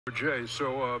Jay,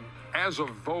 so as a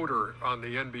voter on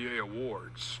the NBA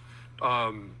awards,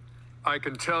 I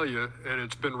can tell you, and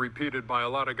it's been repeated by a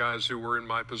lot of guys who were in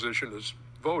my position as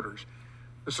voters,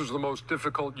 this is the most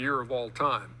difficult year of all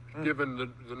time, given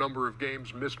the number of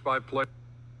games missed by players,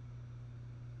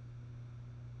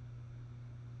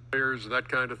 that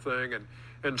kind of thing.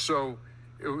 And so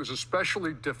it was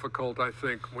especially difficult, I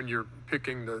think, when you're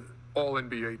picking the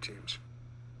all-NBA teams.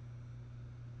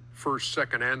 First,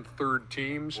 second, and third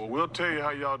teams. Well, we'll tell you how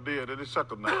y'all did in a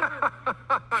second now.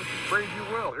 I'm afraid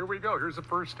you will. Here we go. Here's the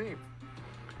first team.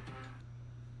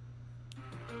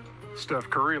 Steph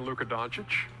Curry and Luka Doncic.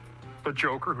 The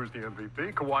Joker, who's the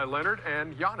MVP. Kawhi Leonard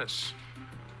and Giannis.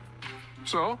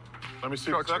 So? Let me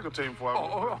see the second team for you.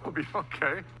 I'll be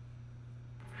okay.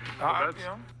 Well,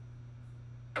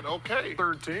 that's okay.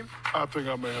 Third team. I think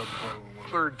I may have a problem with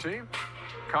it. Third team.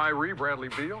 Kyrie, Bradley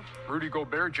Beal, Rudy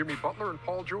Gobert, Jimmy Butler, and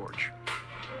Paul George.